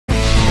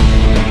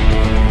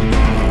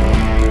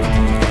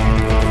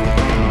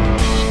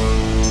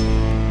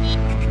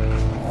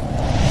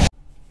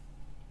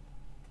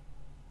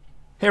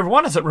Hey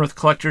everyone, it's UpNorth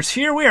Collectors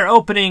here. We are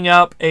opening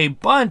up a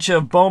bunch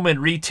of Bowman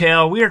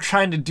retail. We are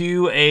trying to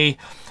do a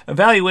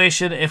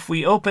evaluation if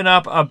we open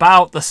up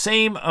about the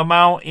same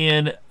amount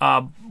in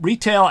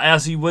retail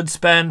as you would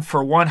spend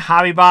for one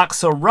hobby box.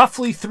 So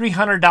roughly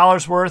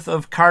 $300 worth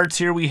of cards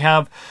here. We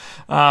have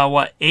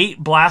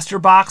 8 blaster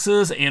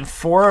boxes and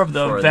 4 of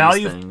the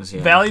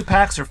value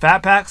packs or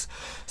fat packs.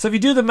 So if you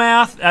do the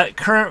math at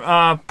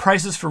current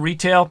prices for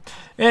retail,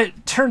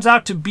 it turns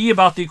out to be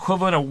about the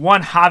equivalent of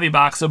one hobby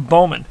box of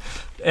Bowman.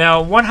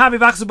 One hobby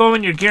box of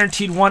Bowman, you're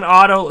guaranteed one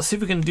auto. Let's see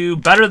if we can do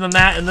better than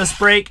that in this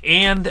break.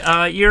 And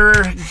you're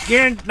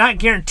not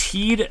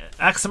guaranteed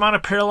X amount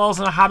of parallels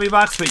in a hobby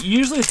box, but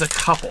usually it's a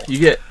couple. You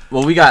get,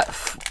 well, we got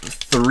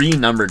 3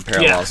 numbered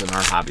parallels in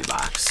our hobby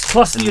box.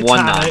 Plus the and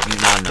 1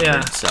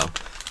 non-numbered, so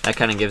that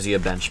kind of gives you a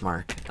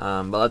benchmark.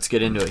 But let's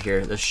get into it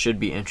here. This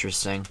should be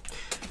interesting.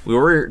 We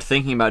were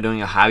thinking about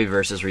doing a hobby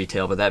versus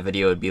retail, but that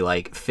video would be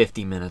like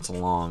 50 minutes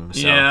long.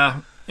 So.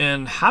 Yeah.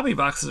 And hobby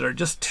boxes are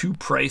just too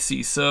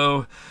pricey,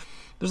 so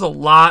there's a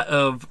lot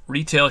of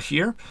retail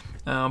here,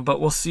 but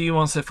we'll see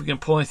once if we can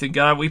pull anything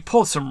out. We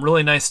pulled some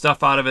really nice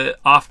stuff out of it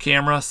off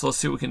camera, so let's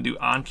see what we can do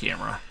on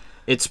camera.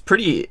 It's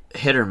pretty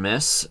hit or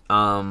miss,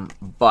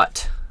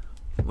 but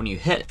when you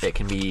hit, it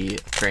can be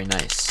very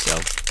nice. So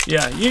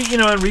yeah, you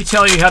know, in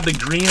retail you have the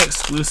green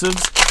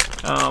exclusives.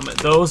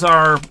 Those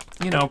are,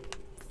 you know,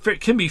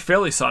 can be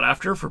fairly sought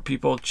after for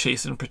people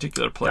chasing a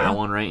particular player. Got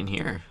one right in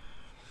here.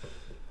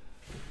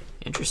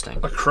 Interesting.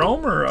 A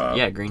chrome or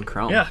yeah, green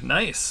chrome. Yeah,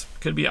 nice.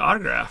 Could be an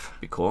autograph.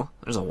 Be cool.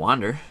 There's a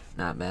Wander.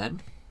 Not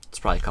bad. It's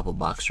probably a couple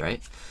bucks,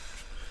 right?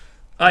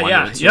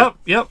 Yeah. Insert.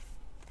 Yep.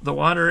 The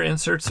Wander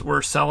inserts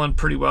were selling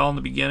pretty well in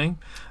the beginning,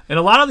 and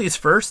a lot of these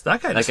first.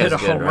 That guy just hit a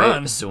home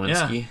run.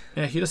 Sawinski.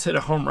 Yeah, he just hit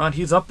a home run.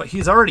 He's up.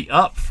 He's already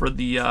up for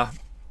the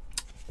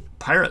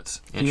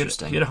Pirates.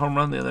 Interesting. He hit a home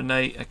run the other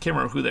night. I can't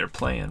remember who they were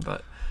playing,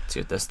 but let's see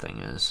what this thing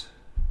is.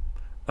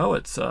 Oh,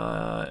 it's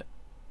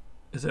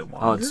is it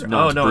Wander? Oh, it's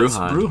Bruhan. It's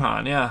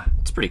Bruhan, yeah.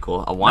 It's pretty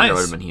cool. A Wander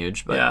would have been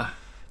huge, but yeah,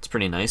 it's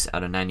pretty nice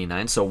out of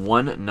 99. So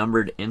 1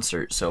 numbered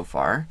insert so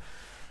far.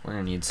 We're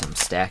going to need some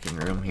stacking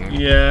room here.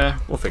 Yeah.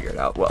 We'll figure it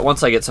out.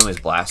 Once I get some of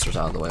these blasters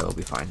out of the way, we'll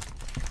be fine.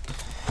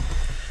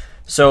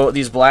 So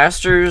these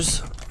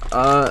blasters,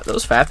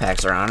 those fat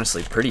packs are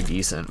honestly pretty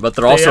decent, but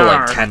they're also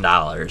like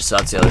 $10, so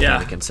that's the other thing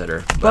to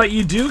consider. But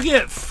you do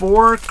get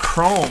 4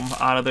 chrome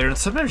out of there, and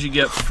sometimes you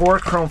get 4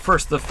 chrome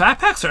first. The fat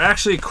packs are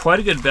actually quite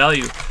a good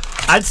value.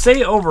 I'd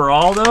say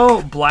overall,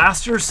 though,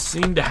 blasters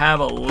seem to have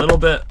a little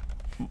bit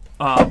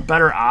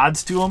better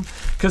odds to them,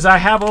 because I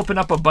have opened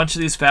up a bunch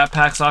of these fat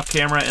packs off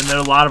camera, and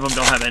a lot of them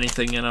don't have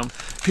anything in them.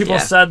 People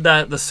said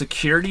that the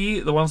security,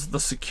 the ones with the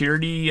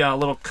security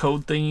little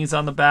code thingies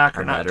on the back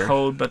are not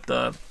code, but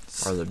the...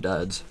 Or they're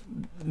duds.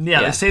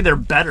 Yeah, they say they're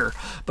better,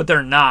 but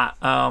they're not.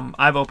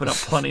 I've opened up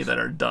plenty that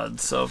are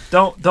duds, so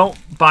don't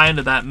buy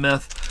into that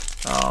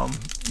myth.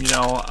 You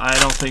know, I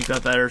don't think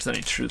that there's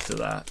any truth to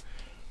that.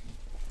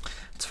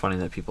 It's funny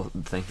that people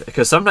think that,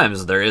 because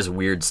sometimes there is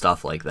weird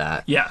stuff like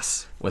that.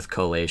 Yes. With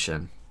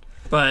collation.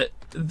 But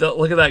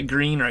look at that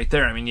green right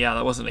there. I mean, yeah,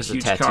 that wasn't a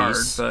huge card,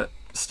 but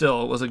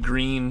still, it was a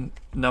green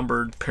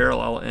numbered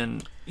parallel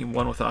and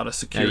one without a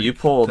security. Yeah, you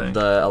pulled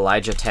the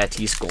Elijah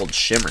Tatis Gold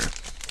Shimmer,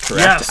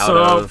 correct? Yeah, out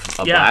of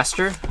a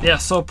blaster? Yeah,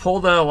 so pull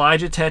the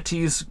Elijah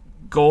Tatis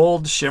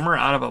Gold Shimmer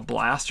out of a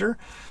blaster.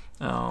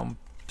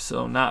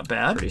 So not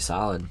bad. Pretty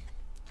solid.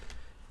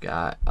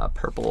 Got a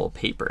purple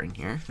paper in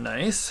here.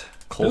 Nice.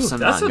 Colson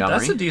that's Montgomery.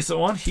 That's a decent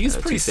one. He's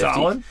pretty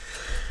solid.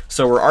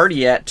 So we're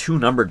already at 2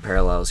 numbered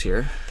parallels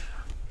here.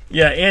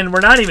 Yeah, and we're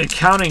not even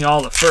counting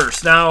all the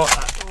first. Now,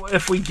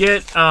 if we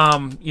get,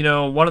 you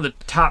know, one of the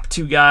top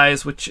 2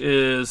 guys, which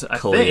is, I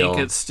think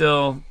it's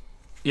still,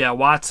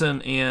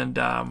 Watson and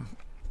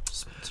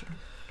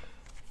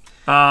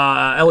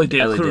Ellie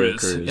De La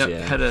Cruz. Yep,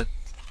 had to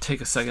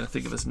take a second to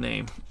think of his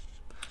name.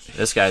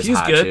 This guy's He's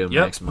hot good. too.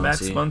 Yep.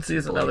 Max Muncy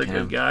is another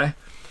good guy.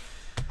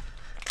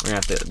 We're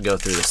going to have to go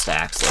through the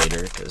stacks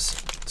later because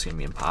it's going to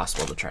be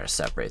impossible to try to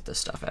separate this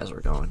stuff as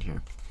we're going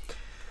here.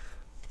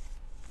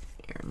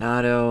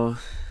 Arenado.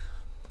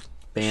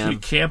 Bam.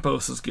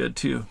 Campos is good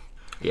too.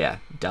 Yeah,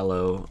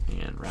 Dello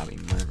and Robbie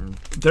Martin.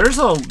 There's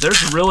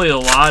really a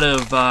lot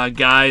of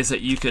guys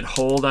that you could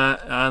hold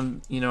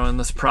on, you know, in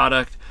this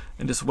product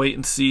and just wait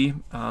and see.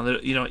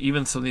 You know,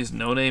 even some of these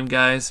no-name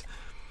guys,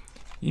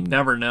 you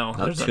never know.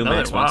 There's 2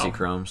 Max Muncy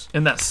chromes.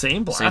 In that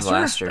same blaster? Same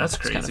blaster. That's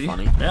crazy. It's kind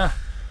of funny. Yeah.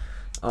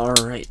 All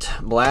right,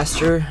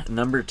 blaster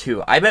number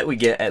 2. I bet we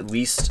get at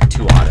least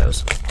 2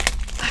 autos.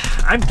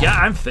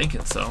 I'm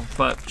thinking so,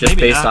 but just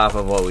maybe based off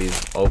of what we've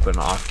opened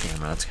off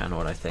camera, that's kind of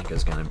what I think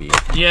is going to be.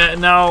 Yeah.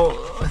 Now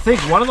I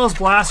think one of those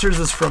blasters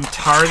is from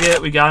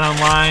Target. We got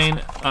online.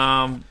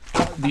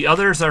 The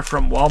others are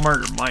from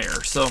Walmart or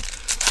Meijer. So,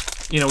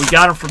 you know, we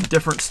got them from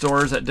different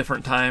stores at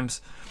different times.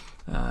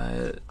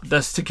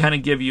 That's to kind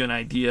of give you an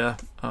idea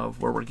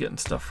of where we're getting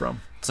stuff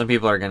from. Some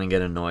people are going to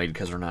get annoyed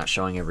because we're not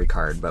showing every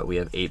card, but we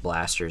have 8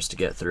 blasters to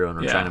get through, and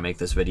we're trying to make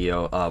this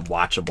video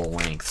watchable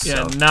length.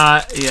 Yeah, so.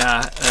 not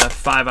a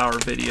 5-hour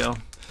video.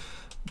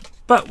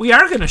 But we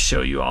are going to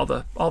show you all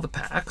the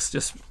packs,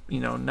 just, you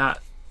know, not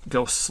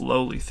go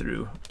slowly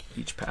through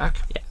each pack.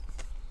 Yeah.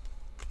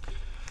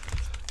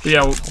 But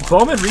yeah,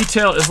 Bowman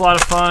Retail is a lot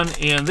of fun,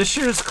 and this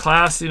year's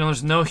class, you know,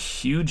 there's no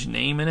huge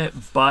name in it,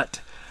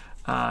 but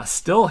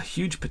still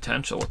huge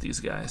potential with these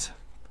guys.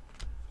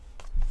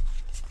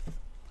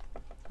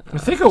 I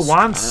think of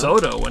Juan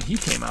Soto when he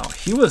came out.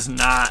 He was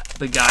not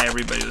the guy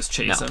everybody was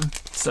chasing. No.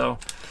 So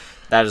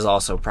that is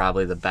also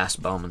probably the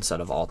best Bowman set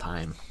of all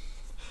time.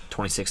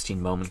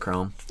 2016 Bowman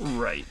Chrome.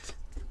 Right.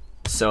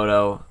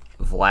 Soto,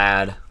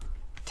 Vlad,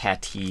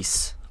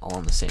 Tatis, all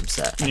in the same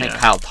set. I think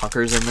Kyle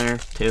Tucker's in there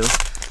too.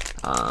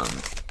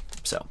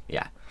 So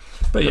yeah.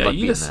 But yeah,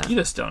 you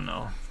just don't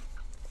know.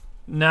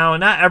 Now,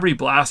 not every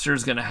blaster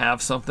is going to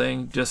have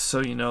something, just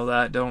so you know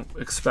that. Don't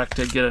expect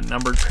to get a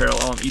numbered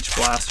parallel in each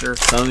blaster.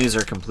 Some of these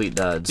are complete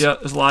duds. Yeah,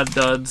 there's a lot of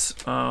duds.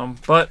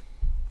 But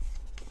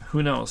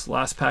who knows?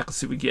 Last pack, let's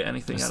see if we get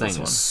anything out of this one. This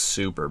thing is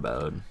super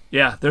bowed.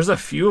 Yeah, there's a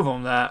few of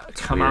them that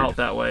come out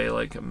that way,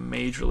 like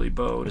majorly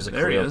bowed. There's a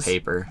Cleo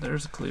paper.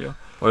 There's a Cleo.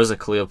 What does a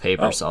Cleo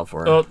paper sell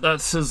for? Oh,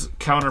 that's his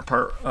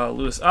counterpart,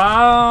 Lewis.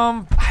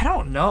 I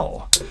don't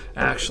know,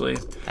 actually.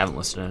 Haven't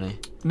listed any.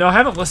 No, I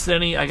haven't listed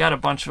any. I got a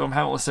bunch of them.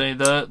 Haven't listed any.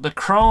 The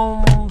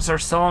chromes are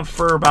selling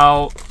for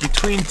about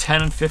between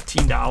 $10 and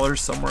 $15,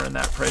 somewhere in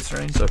that price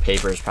range. So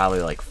paper is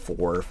probably like $4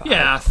 or $5.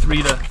 Yeah,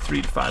 $3 to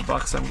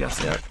 $5, I'm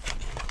guessing. Yep.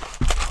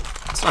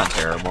 It's not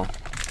terrible.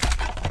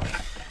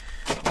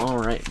 All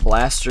right,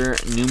 blaster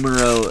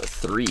numero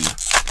 3.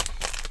 Let's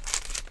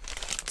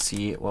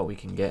see what we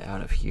can get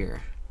out of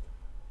here.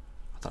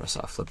 I thought I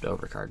saw a flipped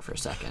over card for a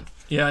second.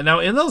 Yeah, now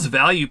in those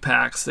value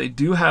packs, they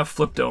do have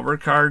flipped over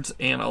cards,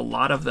 and a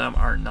lot of them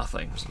are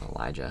nothing. There's an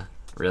Elijah.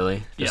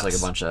 Really? Just like a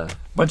bunch of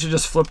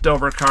just flipped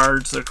over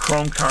cards. They're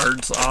chrome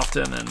cards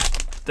often, and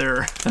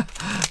they're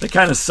they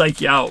kind of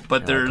psych you out.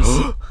 But You're there's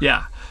like,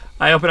 yeah.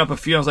 I opened up a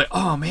few. I was like,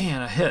 oh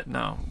man, a hit.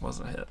 No, it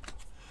wasn't a hit.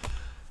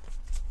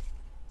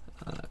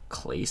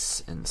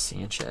 Clace and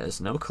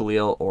Sanchez. No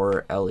Khalil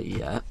or Ellie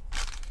yet.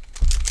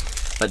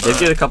 But did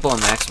get a couple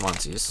of Max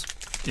Muncies.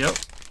 Yep.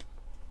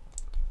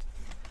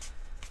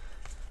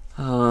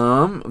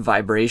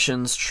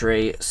 Vibrations,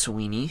 Trey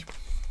Sweeney.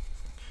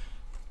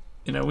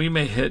 You know, we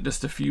may hit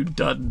just a few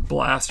dud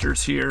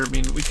blasters here. I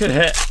mean, we could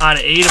hit, out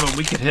of 8 of them,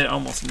 we could hit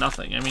almost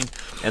nothing. I mean,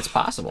 it's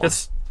possible.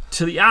 It's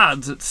to the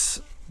odds,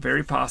 it's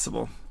very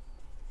possible.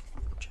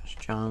 Josh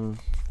Jung.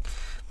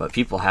 But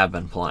people have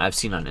been pulling. I've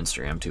seen on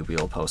Instagram too,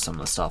 people post some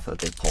of the stuff that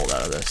they pulled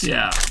out of this.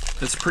 Yeah,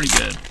 it's pretty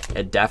good.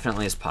 It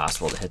definitely is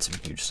possible to hit some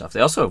huge stuff. They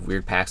also have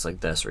weird packs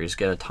like this where you just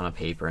get a ton of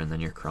paper and then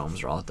your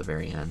chromes are all at the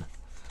very end.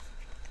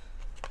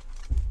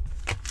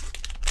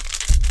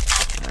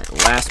 Alright,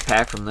 last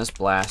pack from this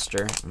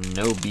blaster.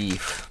 No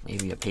beef.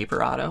 Maybe a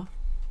paper auto?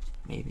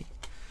 Maybe.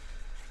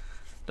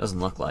 Doesn't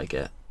look like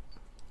it.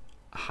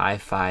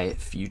 Hi-Fi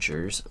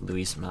Futures,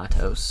 Luis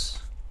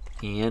Matos.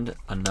 And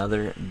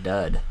another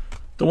dud.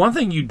 The one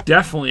thing you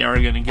definitely are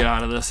going to get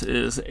out of this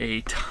is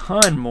a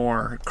ton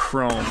more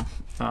chrome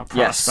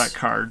prospect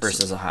cards.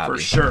 Versus a hobby.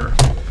 For sure.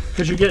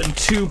 Because you're getting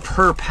 2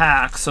 per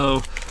pack,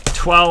 so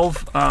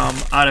 12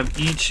 out of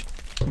each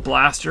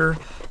blaster.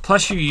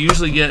 Plus you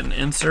usually get an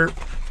insert.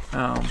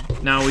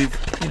 Now we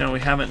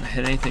haven't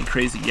hit anything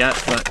crazy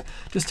yet, but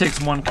just takes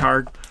 1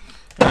 card.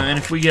 And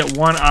if we get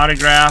 1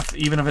 autograph,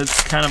 even if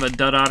it's kind of a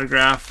dud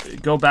autograph,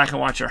 go back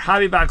and watch our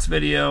Hobby Box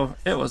video.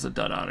 It was a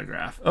dud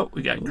autograph. Oh,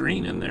 we got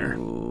green in there.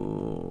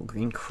 Ooh,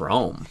 green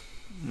chrome.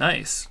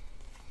 Nice.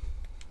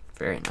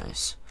 Very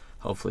nice.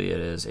 Hopefully it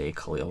is a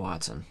Khalil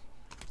Watson.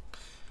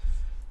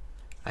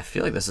 I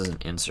feel like this is an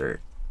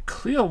insert.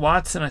 Khalil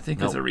Watson, I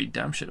think, is a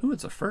redemption. Ooh,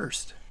 it's a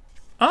first.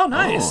 Oh,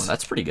 nice. Oh,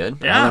 that's pretty good.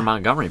 Yeah. Another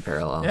Montgomery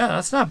parallel. Yeah,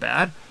 that's not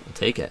bad. I'll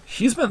take it.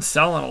 He's been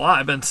selling a lot.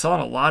 I've been selling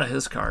a lot of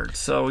his cards.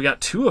 So we got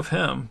 2 of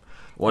him.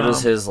 What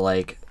is his,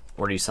 like,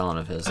 what are you selling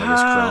of his? Like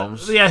his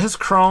chromes? Yeah, his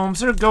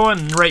chromes. They're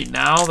going right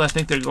now. I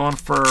think they're going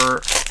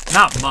for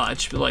not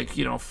much, but like,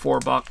 you know,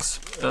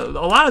 $4. A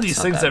lot of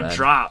these things have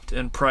dropped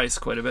in price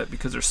quite a bit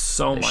because there's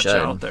so much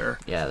out there.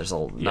 Yeah, there's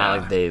not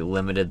like they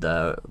limited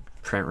the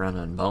print run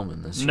on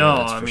Bowman this year. No,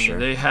 I mean,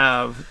 they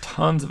have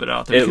tons of it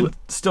out there. You can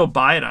still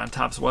buy it on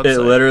Topps website. It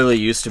literally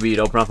used to be you'd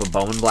open up a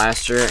Bowman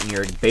blaster and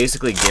you're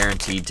basically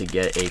guaranteed to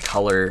get a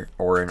color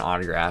or an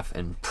autograph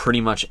in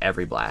pretty much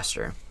every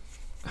blaster.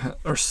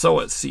 Or so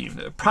it seemed.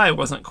 It probably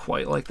wasn't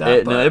quite like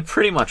that. No, it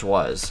pretty much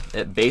was.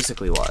 It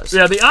basically was.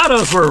 Yeah, the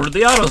autos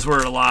were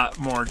a lot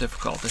more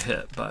difficult to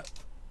hit, but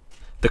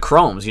the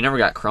chromes, you never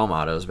got chrome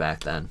autos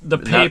back then. The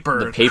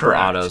paper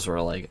autos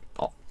were like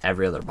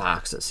every other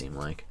box, it seemed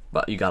like.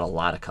 But you got a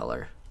lot of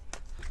color.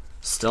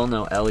 Still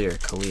no Ellie or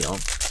Khalil.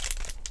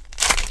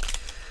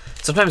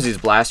 Sometimes these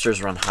blasters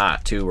run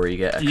hot too, where you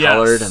get a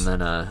colored and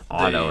then a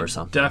auto or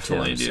something.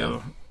 Definitely do.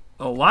 So.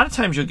 A lot of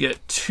times you'll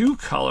get 2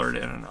 colored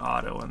and an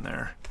auto in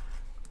there.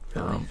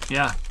 Really?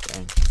 Yeah.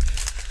 Dang.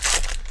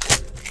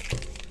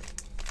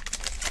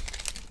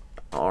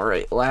 All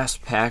right,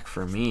 last pack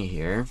for me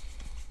here.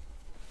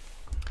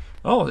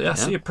 Oh yeah,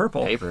 see a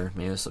purple paper.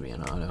 Maybe this will be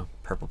an auto.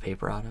 Purple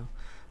paper auto.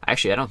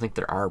 Actually, I don't think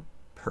there are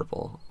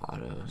purple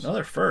autos.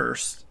 Another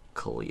first.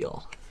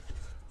 Khalil.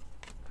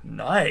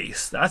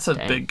 Nice. That's a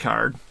Dang. big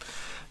card.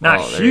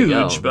 Not There you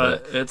go, huge,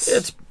 but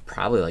it's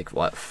probably like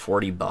what,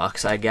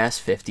 $40, I guess,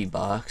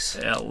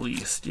 $50 at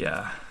least,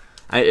 yeah.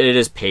 It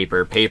is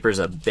paper. Paper's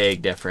a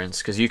big difference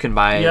because you can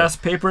buy. Yes,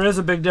 paper is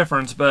a big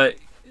difference, but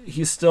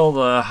he's still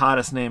the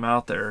hottest name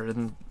out there,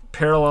 and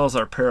parallels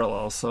are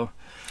parallels. So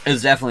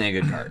it's definitely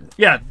a good card.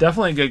 Yeah,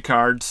 definitely a good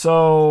card.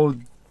 So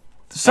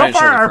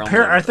far,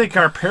 I think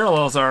our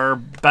parallels are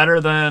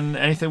better than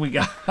anything we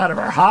got out of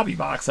our hobby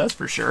box. That's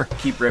for sure.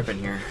 Keep ripping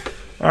here.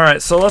 All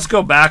right, so let's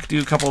go back,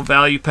 do a couple of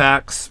value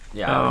packs.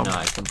 Yeah, no,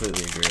 I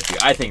completely agree with you.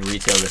 I think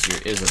retail this year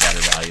is a better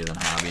value than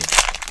hobby.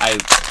 I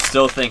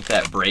still think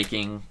that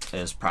breaking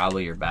is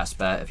probably your best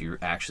bet if you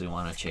actually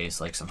want to chase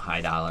like some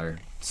high dollar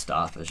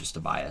stuff. Is just to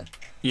buy it.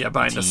 Yeah,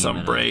 buy into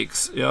some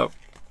breaks. Yep.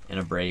 In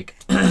a break,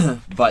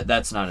 but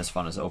that's not as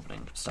fun as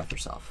opening stuff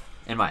yourself,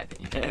 in my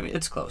opinion. I mean,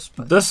 it's close.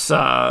 But this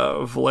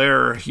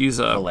Valera,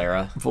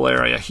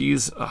 Valera, yeah,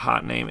 he's a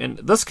hot name, and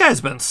this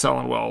guy's been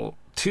selling well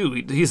too.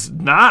 He's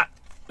not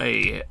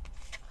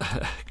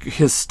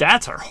his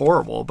stats are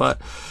horrible,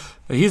 but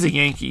he's a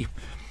Yankee.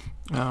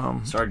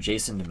 So our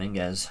Jason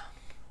Dominguez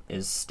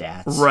is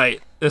stats.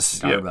 Right.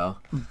 This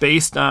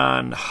based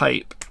on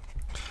hype.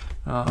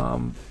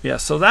 Yeah,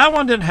 so that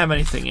one didn't have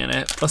anything in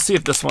it. Let's see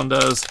if this one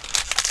does.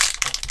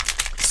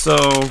 So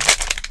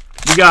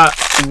we got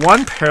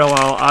one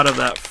parallel out of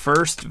that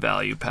first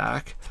value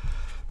pack.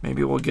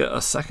 Maybe we'll get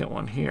a second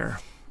one here.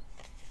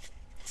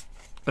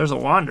 There's a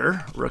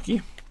Wander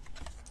rookie.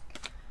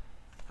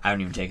 I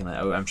haven't even taken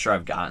that. I'm sure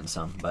I've gotten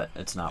some, but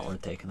it's not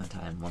worth taking the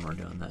time when we're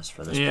doing this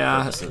for this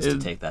purposes to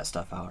take that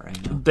stuff out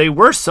right now. They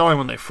were selling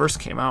when they first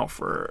came out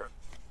for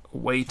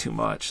way too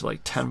much,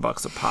 like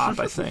 $10 a pop,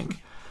 I think.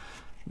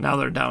 Now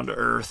they're down to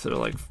earth. They're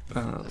like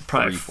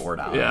probably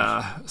 $3-4.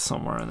 Yeah,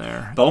 somewhere in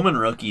there. Bowman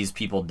rookies,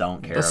 people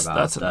don't care about.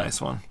 That's a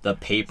nice one. The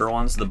paper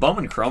ones, the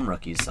Bowman Chrome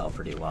rookies sell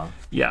pretty well.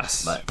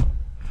 Yes, but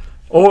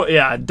oh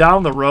yeah,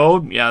 down the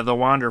road, yeah, the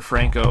Wander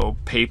Franco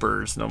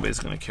papers nobody's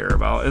going to care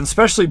about, and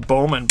especially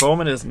Bowman.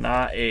 Bowman is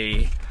not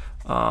a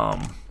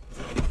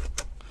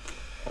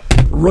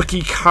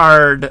rookie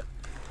card.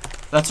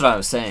 That's what I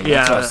was saying. Yeah,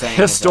 that's what I was saying,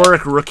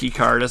 historic rookie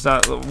card is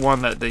not the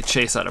one that they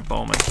chase out of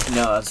Bowman.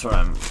 No, that's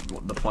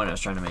what the point I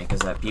was trying to make is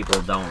that people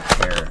don't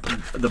care.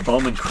 The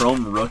Bowman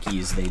Chrome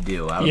rookies, they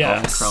do. Out of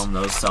Bowman Chrome,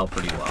 those sell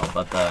pretty well,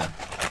 but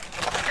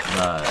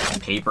the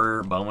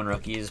paper Bowman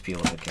rookies,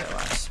 people could care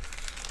less.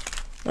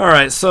 All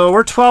right, so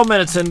we're 12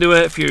 minutes into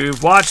it. If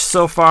you've watched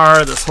so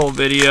far this whole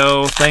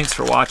video, thanks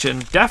for watching.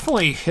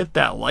 Definitely hit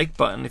that like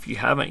button if you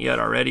haven't yet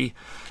already,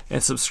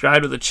 and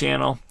subscribe to the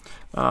channel.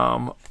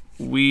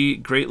 We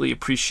greatly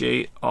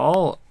appreciate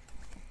all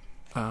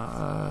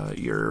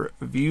your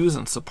views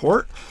and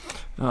support.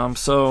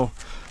 So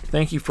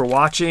thank you for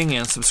watching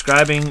and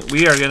subscribing.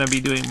 We are going to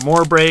be doing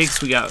more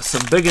breaks. We got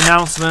some big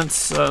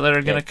announcements that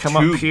are going to come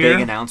up here. 2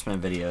 big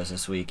announcement videos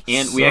this week.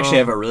 And we actually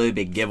have a really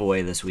big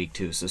giveaway this week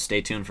too, so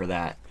stay tuned for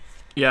that.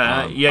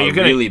 Yeah, you're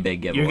gonna really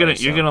big giveaway.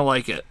 You're gonna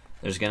like it.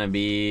 There's gonna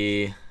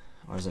be,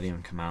 what does that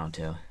even come out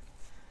to?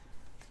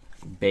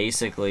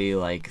 Basically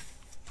like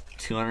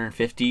 $250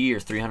 or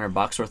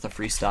 $300 worth of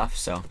free stuff.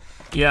 So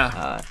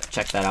yeah,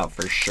 check that out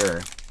for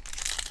sure.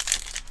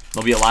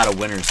 There'll be a lot of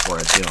winners for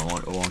it too.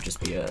 It won't just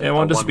be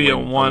a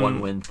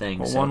one-win thing.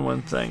 A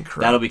one-win thing.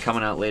 Correct. That'll be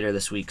coming out later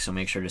this week, so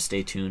make sure to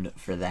stay tuned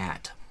for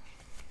that.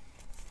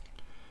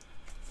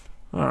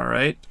 All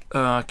right,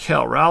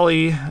 Cal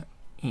Raleigh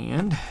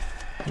and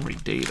Henry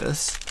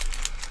Davis.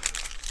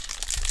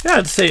 Yeah,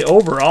 I'd say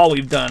overall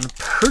we've done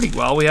pretty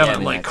well. We haven't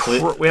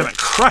we haven't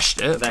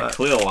crushed it. That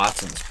Khalil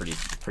Watson's pretty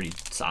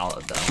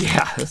solid though.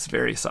 Yeah, it's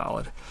very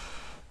solid.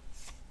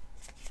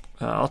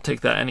 I'll take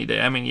that any day.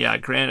 I mean, yeah,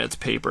 granted it's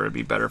paper. It'd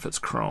be better if it's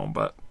chrome,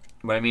 but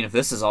I mean, if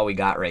this is all we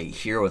got right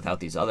here without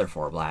these other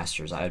 4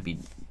 blasters, I would be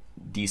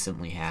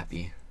decently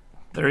happy.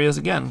 There he is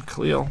again,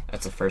 Khalil.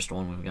 That's the first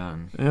one we've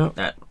gotten. Yep.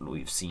 That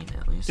we've seen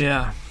at least.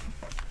 Yeah.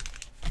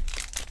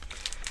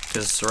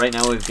 Because right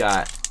now we've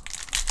got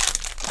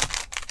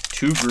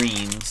 2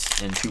 greens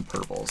and 2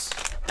 purples.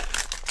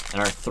 And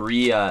our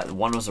 3,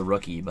 one was a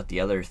rookie, but the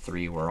other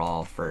 3 were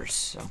all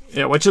first. So.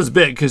 Yeah, which is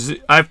big because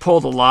I've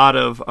pulled a lot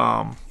of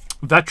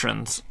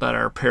veterans that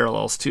are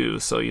parallels too.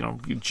 So, you know,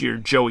 your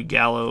Joey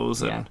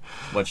Gallows and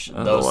which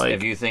those,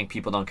 if you think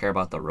people don't care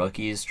about the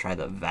rookies, try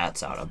the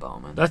vets out of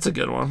Bowman. That's a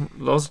good one.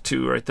 Those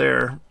 2 right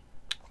there.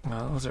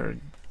 Those are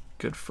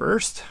good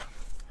first.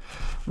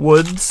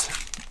 Woods.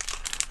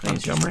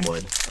 Montgomery.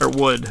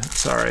 Wood,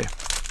 sorry.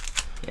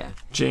 Yeah.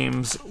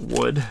 James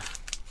Wood.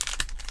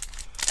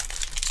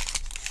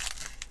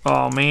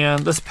 Oh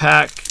man, this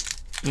pack,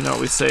 you know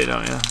what we say,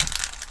 don't you?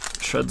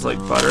 Shreds like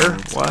butter.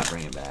 What?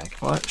 Bring it back.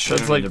 What?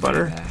 Shreds like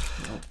butter?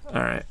 Nope.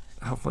 All right.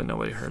 Hopefully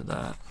nobody heard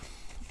that.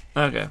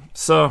 Okay,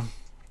 so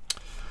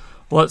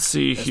let's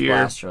see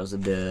here. This blaster was a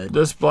dud.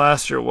 This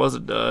blaster was a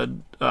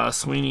dud.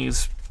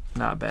 Sweeney's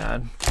not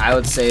bad. I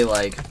would say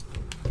like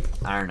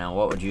I don't know.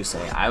 What would you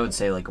say? I would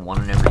say like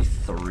 1 in every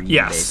 3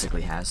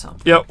 basically has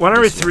something. Yep, 1 in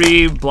every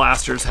 3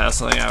 blasters has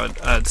something.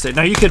 I'd say.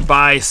 Now you could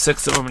buy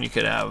 6 of them, and you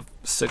could have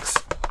 6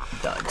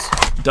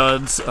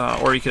 duds,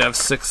 or you could have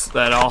 6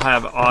 that all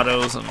have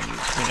autos and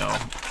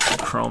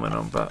chrome in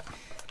them. But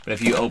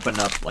if you open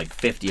up like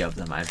 50 of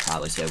them, I'd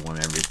probably say 1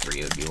 in every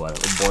 3 would be what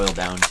it would boil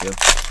down to.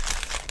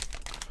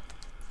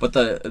 But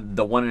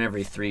the 1 in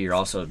every 3, you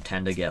also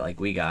tend to get,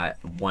 like we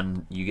got,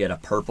 one, you get a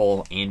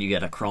purple and you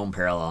get a chrome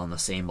parallel on the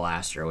same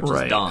blaster, which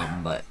is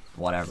dumb, but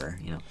whatever,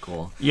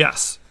 cool.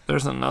 Yes,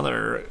 there's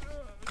another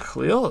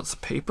Khalil. It's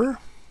paper.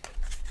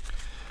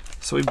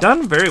 So we've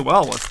done very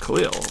well with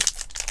Khalil.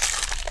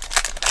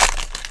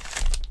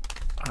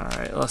 All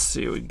right, let's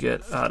see what we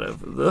get out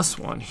of this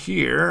one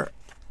here.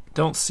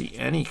 Don't see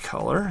any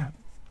color,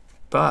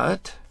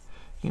 but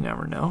you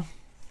never know.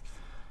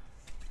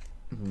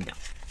 No.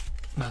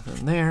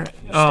 Nothing there.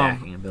 Your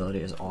stacking ability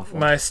is awful.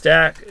 My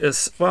stack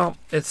is, well,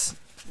 it's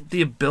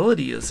the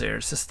ability is there.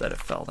 It's just that it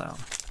fell down.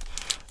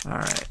 All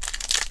right.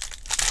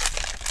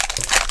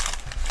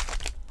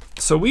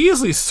 So we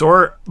usually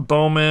sort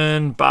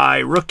Bowman by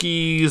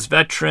rookies,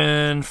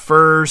 veteran,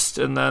 first,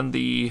 and then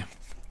the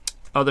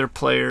other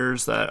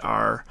players that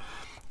are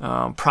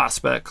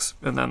prospects,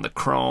 and then the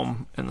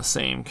chrome in the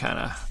same kind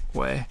of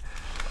way.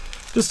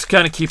 Just to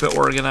kind of keep it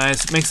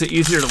organized. It makes it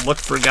easier to look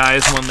for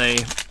guys when they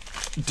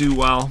do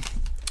well.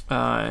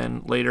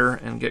 And later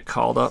and get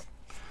called up.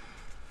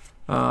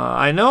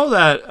 I know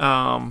that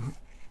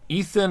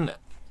Ethan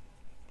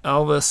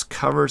Elvis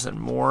Covers and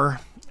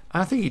More.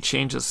 I think he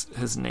changes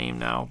his name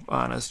now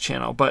on his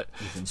channel, but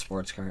Ethan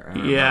Sports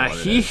Card. Yeah,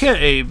 he hit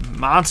a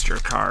monster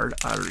card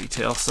out of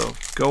retail. So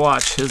go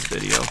watch his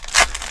video.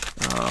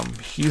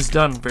 He's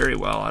done very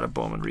well out of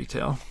Bowman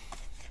retail.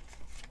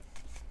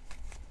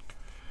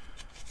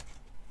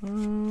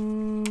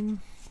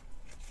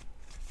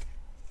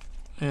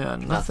 Yeah,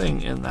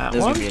 nothing in that one.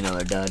 This would be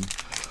another dud.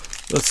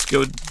 Let's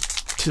go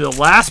to the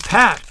last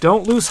pack.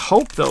 Don't lose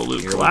hope, though,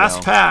 Luke.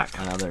 Last pack.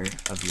 Another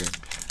of your...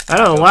 I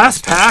know, the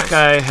last pack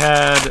I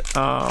had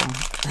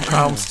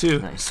problems, too.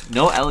 Nice.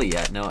 No Ellie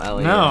yet. No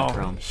Ellie. No,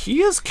 chrome.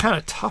 he is kind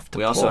of tough to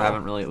pull. We also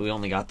haven't really... We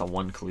only got the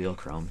 1 Khalil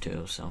chrome,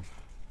 too, so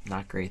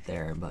not great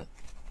there, but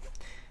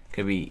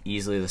could be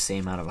easily the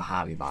same out of a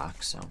hobby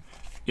box, so...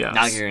 Yes.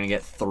 Now you're going to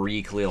get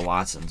 3 Khalil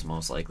Watsons,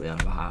 most likely,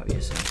 out of a hobby,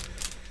 so...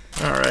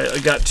 All right, I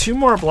got 2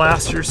 more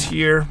blasters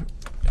here,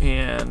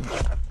 and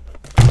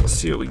let's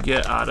see what we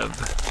get out of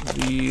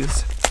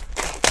these.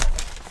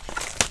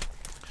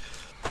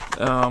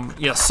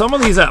 Yeah, some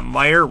of these at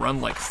Meijer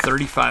run like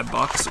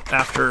 $35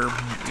 after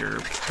your,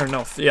 or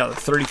no, yeah,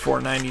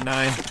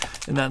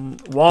 $34.99, and then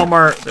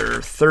Walmart they're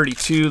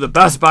 $32. The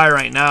Best Buy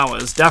right now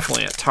is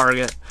definitely at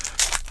Target.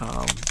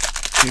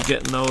 You're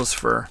getting those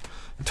for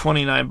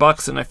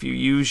 $29, and if you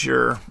use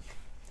your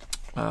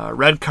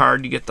red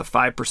card, you get the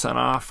 5%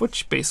 off,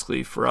 which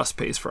basically for us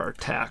pays for our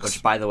tax.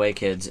 Which, by the way,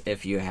 kids,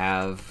 if you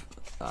have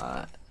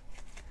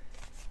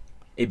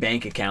a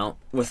bank account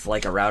with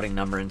like a routing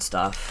number and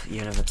stuff,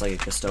 even if it's like a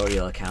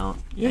custodial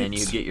account, and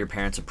you get your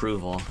parents'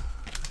 approval,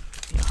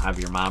 have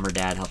your mom or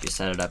dad help you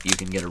set it up, you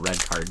can get a red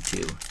card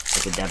too,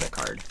 like a debit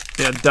card.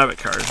 Yeah, debit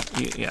card.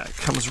 Yeah, it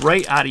comes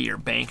right out of your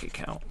bank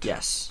account.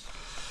 Yes.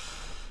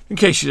 In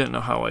case you didn't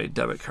know how a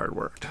debit card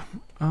worked.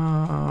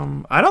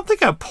 I don't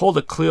think I pulled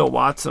a Cleo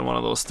Watson, one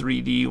of those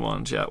 3D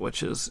ones yet,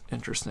 which is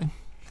interesting.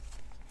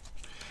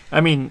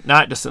 I mean,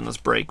 not just in this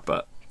break,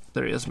 but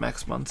there he is,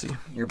 Max Muncy.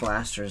 Your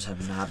blasters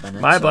have not been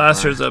My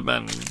blasters have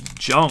been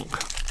junk.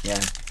 Yeah.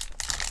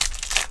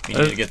 You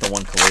need to get the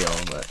 1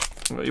 Khalil,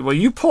 but... Well,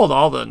 you pulled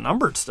all the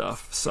numbered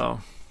stuff, so...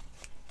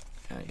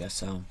 Yeah, I guess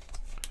so.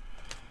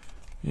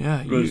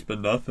 Yeah. It's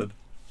been nothing.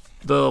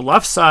 The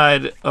left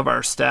side of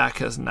our stack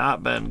has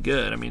not been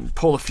good. I mean,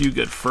 pulled a few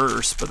good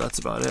first, but that's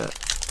about it.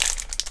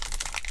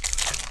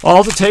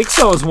 All it takes,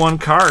 though, is 1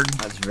 card.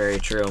 That's very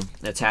true.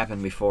 It's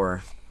happened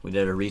before. We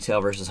did a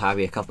retail versus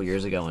hobby a couple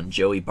years ago, and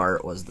Joey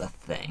Bart was the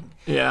thing.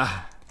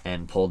 Yeah.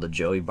 And pulled a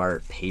Joey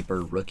Bart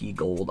paper rookie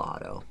gold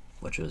auto,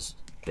 which was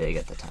big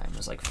at the time. It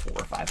was like $400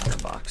 or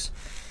 $500.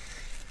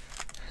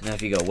 And then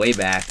if you go way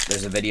back,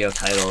 there's a video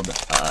titled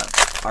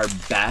 "Our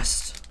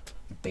Best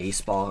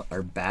Baseball,"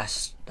 or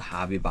 "Best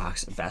Hobby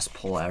Box, Best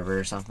Pull Ever"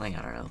 or something.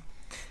 I don't know.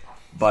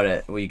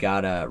 But we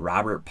got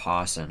Robert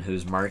Pawson,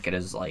 whose market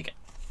has like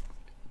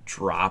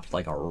dropped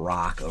like a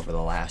rock over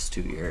the last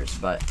 2 years,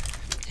 but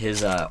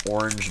his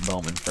orange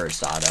Bowman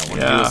first auto,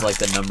 when he was like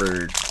the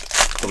number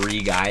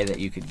 3 guy that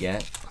you could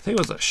get. I think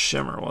it was a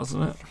shimmer,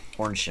 wasn't it?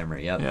 Orange shimmer,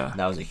 yep. Yeah.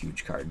 That was a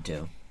huge card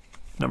too.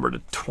 Number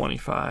to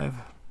 25.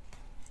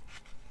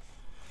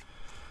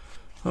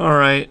 All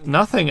right,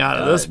 nothing out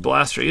of this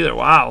blaster either.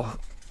 Wow.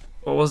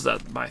 What was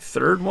that, my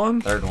 3rd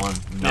one? 3rd one.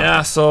 Nothing.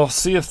 Yeah, so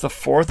see if the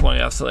 4th one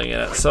you have something in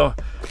it. So,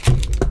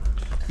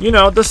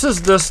 this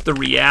is the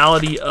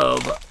reality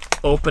of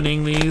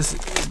opening these.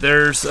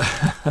 There's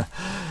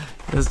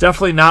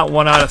definitely not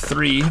 1 out of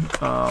 3.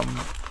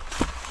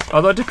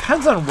 Although it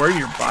depends on where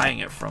you're buying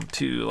it from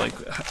too. Like,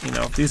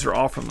 if these are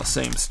all from the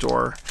same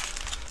store,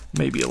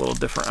 maybe a little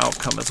different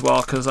outcome as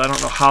well, because I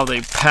don't know how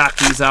they pack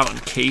these out in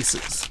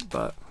cases,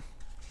 but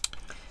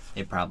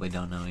they probably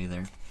don't know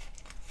either.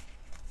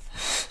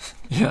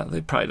 Yeah,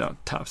 they probably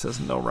don't. Topps has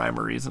no rhyme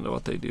or reason to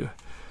what they do.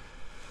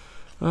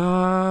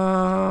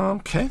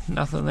 Okay,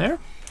 nothing there.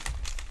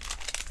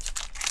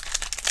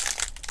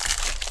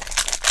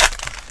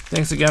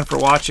 Thanks again for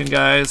watching,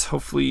 guys.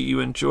 Hopefully you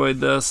enjoyed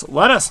this.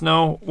 Let us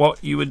know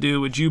what you would do.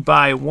 Would you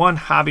buy one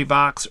hobby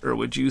box, or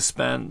would you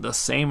spend the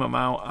same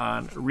amount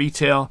on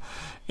retail?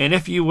 And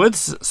if you would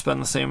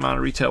spend the same amount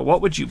of retail,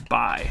 what would you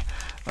buy?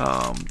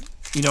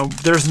 You know,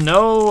 there's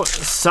no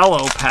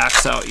cello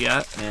packs out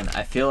yet. Man,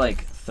 I feel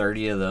like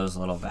 30 of those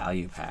little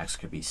value packs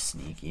could be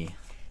sneaky.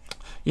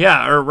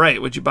 Yeah, or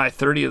right. Would you buy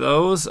 30 of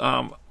those?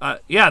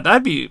 Yeah,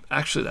 that'd be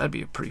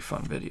a pretty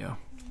fun video.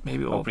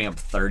 Maybe we'll opening up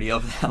 30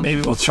 of them. Maybe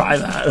we'll try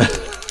that.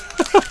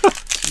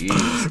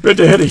 Jeez. We had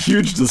to hit a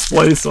huge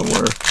display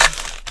somewhere,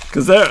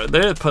 because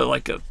they put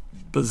like a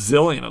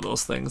bazillion of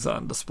those things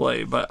on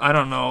display. But I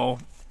don't know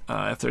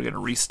if they're going to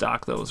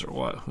restock those or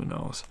what. Who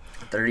knows?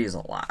 30 is a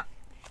lot.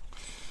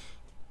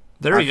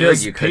 There I he feel is.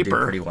 like you paper. could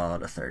do pretty well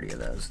out of 30 of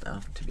those, though.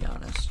 To be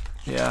honest.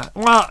 Yeah.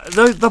 Well,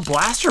 the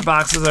blaster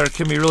boxes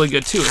can be really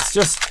good too. It's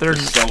just they're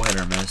so hit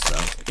or miss,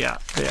 though. Yeah,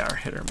 they are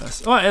hit or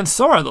miss. Oh, and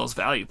so are those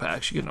value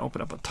packs. You can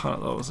open up a ton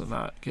of those and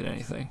not get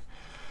anything.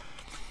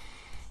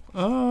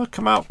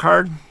 Come out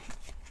card.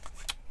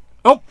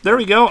 Oh, there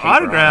we go. Paper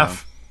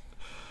autograph.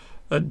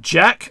 A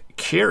Jack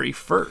Carey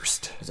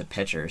first. It's a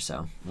pitcher,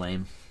 so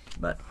lame.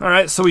 But all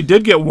right, so we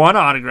did get one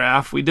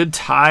autograph. We did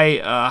tie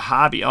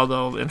hobby,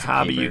 although in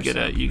hobby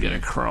paper, you get a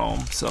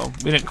chrome, so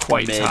we didn't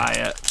quite tie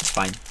it. It's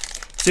fine.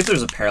 See if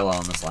there's a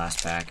parallel in this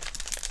last pack.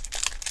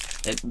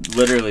 It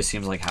literally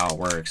seems like how it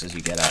works is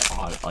you get an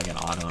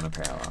auto and a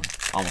parallel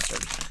almost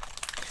every time.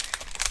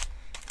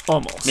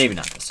 Almost. Maybe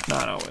not this time.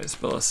 Not always,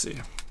 but let's see.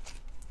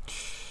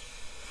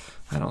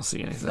 I don't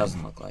see anything. It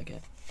doesn't look like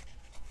it.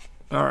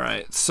 All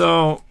right,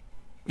 so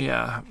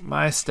yeah,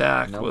 my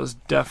stack was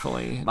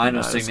definitely mine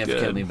was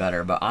significantly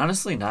better, but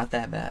honestly not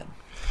that bad.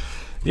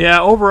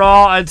 Yeah,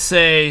 overall, I'd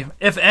say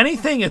if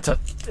anything, it's a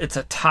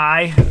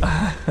tie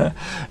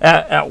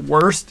at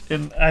worst,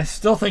 and I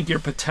still think your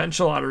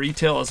potential out of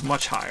retail is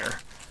much higher.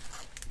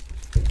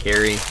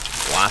 Carey,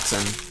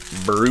 Watson,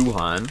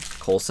 Bruhan,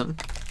 Colson,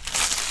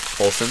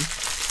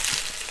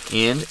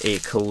 and a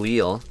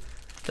Khalil.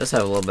 Does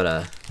have a little bit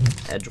of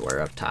edge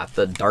wear up top.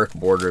 The dark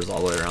borders all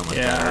the way around like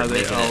that are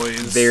making it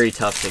very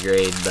tough to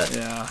grade. But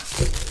yeah.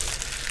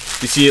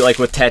 You see, like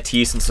with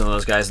Tatis and some of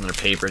those guys in their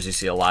papers, you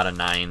see a lot of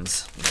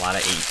 9s, a lot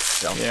of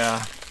 8s. So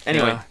yeah.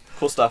 Anyway,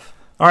 cool stuff.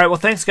 All right, well,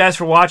 thanks, guys,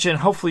 for watching.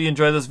 Hopefully you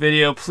enjoyed this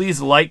video.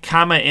 Please like,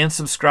 comment, and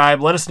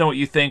subscribe. Let us know what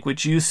you think.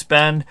 Would you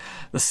spend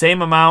the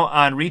same amount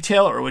on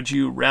retail, or would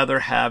you rather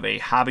have a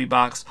hobby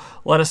box?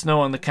 Let us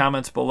know in the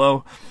comments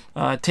below.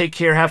 Take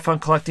care. Have fun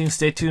collecting.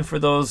 Stay tuned for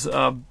those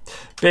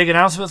big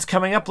announcements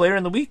coming up later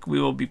in the week.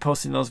 We will be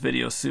posting those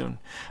videos soon.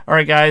 All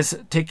right, guys,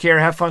 take care.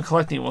 Have fun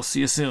collecting. We'll see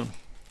you soon.